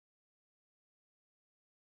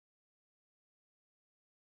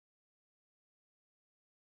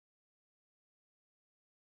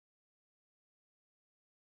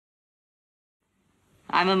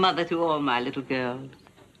I'm a mother to all my little girls.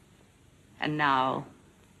 And now,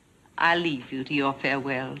 I'll leave you to your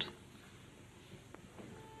farewells.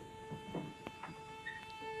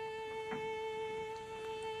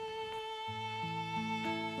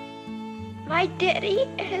 My daddy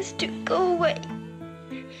has to go away,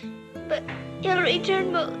 but he'll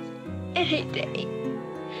return most any day.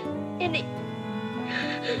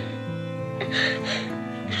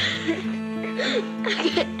 I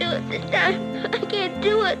can't do it this time. I can't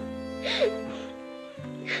do it.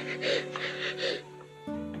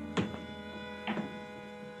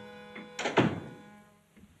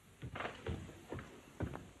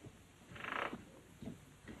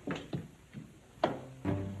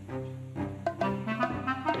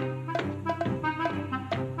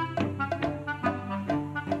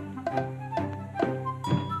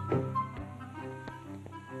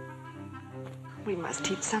 We must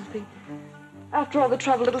teach something. After all the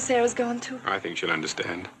trouble little Sarah's gone to. I think she'll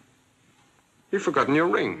understand. You've forgotten your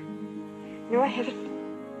ring. No, I haven't.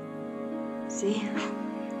 See?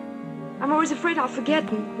 I'm always afraid I'll forget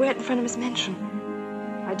and wear it in front of Miss Minchin.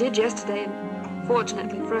 I did yesterday, and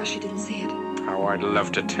fortunately for us, she didn't see it. How I'd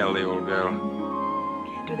love to tell the old girl.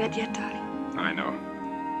 Can't do that yet, darling. I know.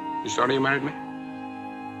 You sorry you married me?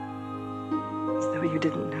 As though you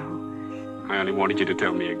didn't know. I only wanted you to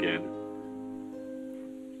tell me again.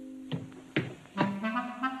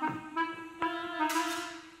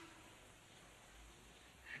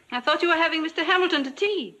 I thought you were having Mr. Hamilton to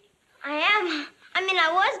tea. I am. I mean,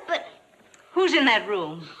 I was, but... Who's in that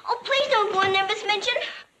room? Oh, please don't go in there, Miss Minchin.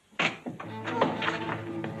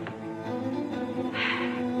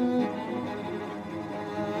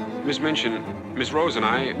 Miss Minchin, Miss Rose and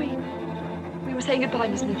I... We were saying goodbye,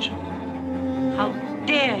 Miss Minchin. How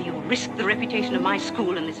dare you risk the reputation of my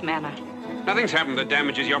school in this manner? Nothing's happened that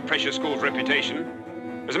damages your precious school's reputation.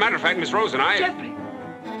 As a matter of fact, Miss Rose and I... Jeffrey!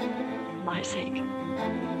 For my sake.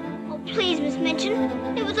 Oh, please, Miss Minchin.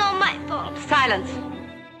 It was all my fault. Silence.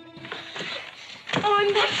 Oh,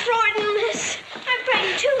 I'm not frightened, miss. I'm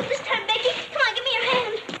frightened, too. This time, Becky. Come on, give me your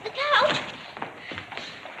hand. Look out.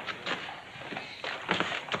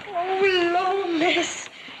 Oh, Lord, miss.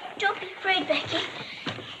 Don't be afraid, Becky.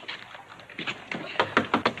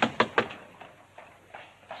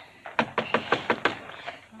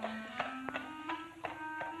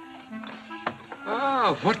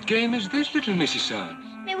 Ah, what game is this, little Missy Sands?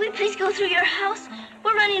 May we please go through your house?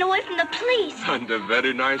 We're running away from the police. And a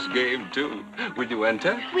very nice game, too. Will you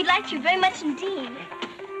enter? We'd like to very much indeed.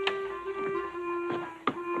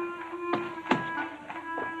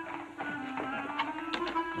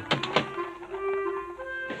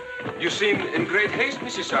 You seem in great haste,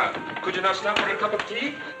 Mrs. Sands. Could you not stop for a cup of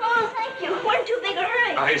tea? Oh, thank you. We're in too big a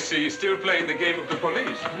hurry. I see. Still playing the game of the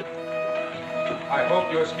police. I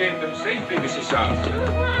hope you escaped them safely, Mrs. Sands.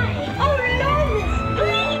 Why?